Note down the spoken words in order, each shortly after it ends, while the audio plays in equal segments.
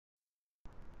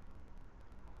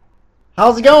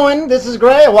How's it going? This is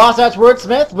Gray, a Wasatch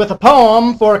Wordsmith, with a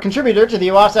poem for a contributor to the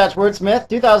Wasatch Wordsmith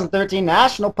 2013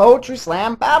 National Poetry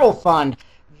Slam Battle Fund.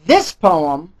 This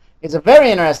poem is a very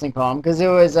interesting poem because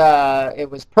it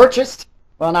was purchased,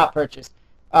 well, not purchased.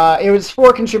 It was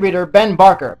for contributor Ben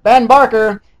Barker. Ben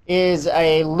Barker is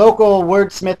a local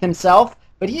wordsmith himself,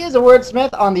 but he is a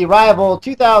wordsmith on the rival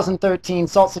 2013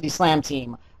 Salt City Slam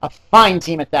team, a fine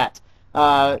team at that.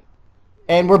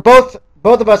 And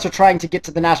both of us are trying to get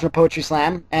to the National Poetry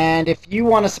Slam, and if you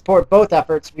want to support both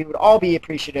efforts, we would all be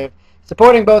appreciative.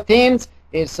 Supporting both teams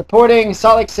is supporting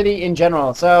Salt Lake City in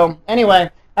general. So anyway,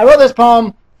 I wrote this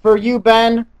poem for you,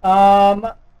 Ben.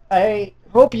 I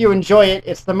hope you enjoy it.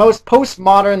 It's the most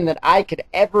postmodern that I could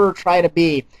ever try to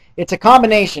be. It's a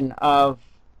combination of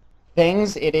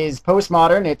things. It is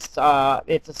postmodern. It's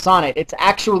a sonnet. It's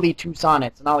actually two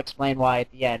sonnets, and I'll explain why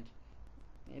at the end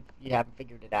if you haven't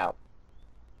figured it out.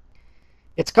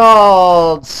 It's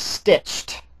called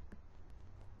Stitched.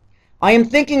 I am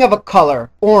thinking of a color,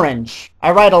 orange.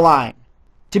 I write a line.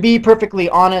 To be perfectly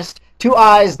honest, two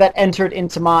eyes that entered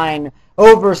into mine,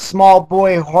 over small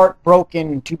boy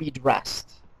heartbroken to be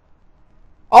dressed.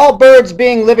 All birds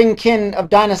being living kin of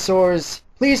dinosaurs,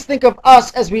 please think of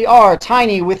us as we are,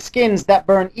 tiny with skins that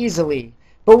burn easily.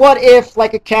 But what if,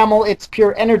 like a camel, its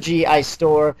pure energy I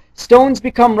store, stones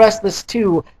become restless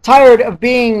too, tired of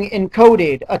being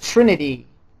encoded, a trinity.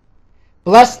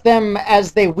 Bless them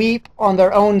as they weep on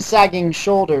their own sagging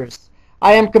shoulders.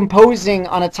 I am composing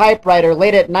on a typewriter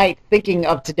late at night thinking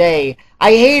of today. I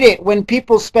hate it when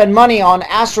people spend money on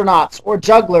astronauts or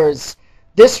jugglers.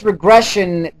 This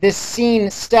regression, this scene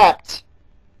stepped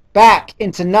back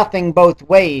into nothing both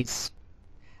ways.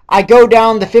 I go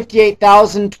down the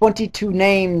 58,022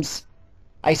 names.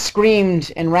 I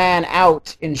screamed and ran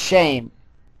out in shame.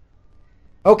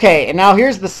 Okay, and now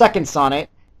here's the second sonnet.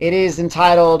 It is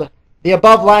entitled, the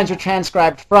above lines were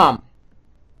transcribed from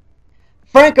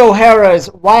Frank O'Hara's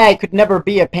Why I Could Never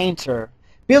Be a Painter,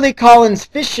 Billy Collins'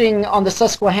 Fishing on the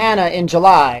Susquehanna in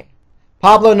July,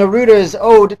 Pablo Neruda's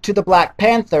Ode to the Black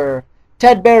Panther,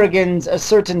 Ted Berrigan's A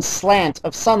Certain Slant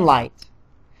of Sunlight,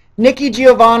 Nikki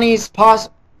Giovanni's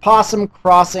Possum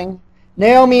Crossing,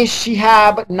 Naomi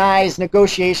Shihab Nye's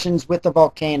Negotiations with the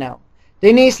Volcano,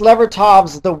 Denise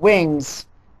Levertov's The Wings,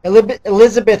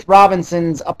 Elizabeth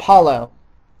Robinson's Apollo,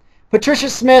 Patricia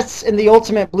Smith's In the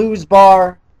Ultimate Blues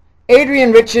Bar,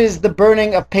 Adrian Rich's The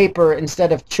Burning of Paper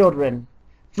Instead of Children,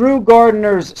 Drew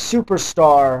Gardner's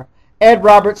Superstar, Ed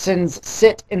Robertson's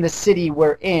Sit in the City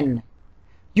We're In,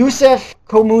 Yusef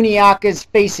Komuniaka's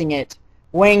Facing It,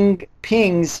 Wang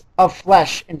Ping's Of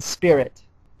Flesh and Spirit.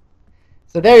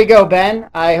 So there you go, Ben.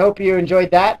 I hope you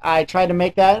enjoyed that. I tried to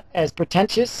make that as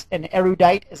pretentious and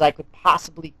erudite as I could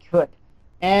possibly could.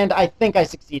 And I think I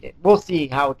succeeded. We'll see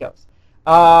how it goes.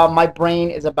 My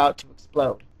brain is about to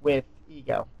explode with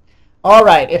ego.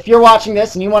 Alright, if you're watching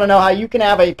this and you want to know how you can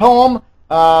have a poem,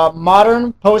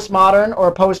 modern, postmodern,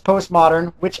 or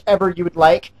post-postmodern, whichever you would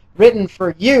like, written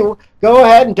for you, go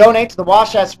ahead and donate to the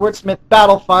Wasatch Wordsmith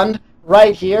Battle Fund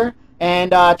right here.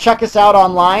 And check us out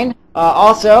online.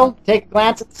 Also, take a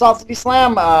glance at the Salt City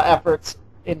Slam efforts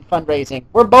in fundraising.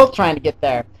 We're both trying to get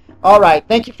there. Alright,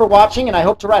 thank you for watching, and I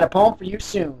hope to write a poem for you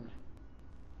soon.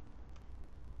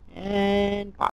 And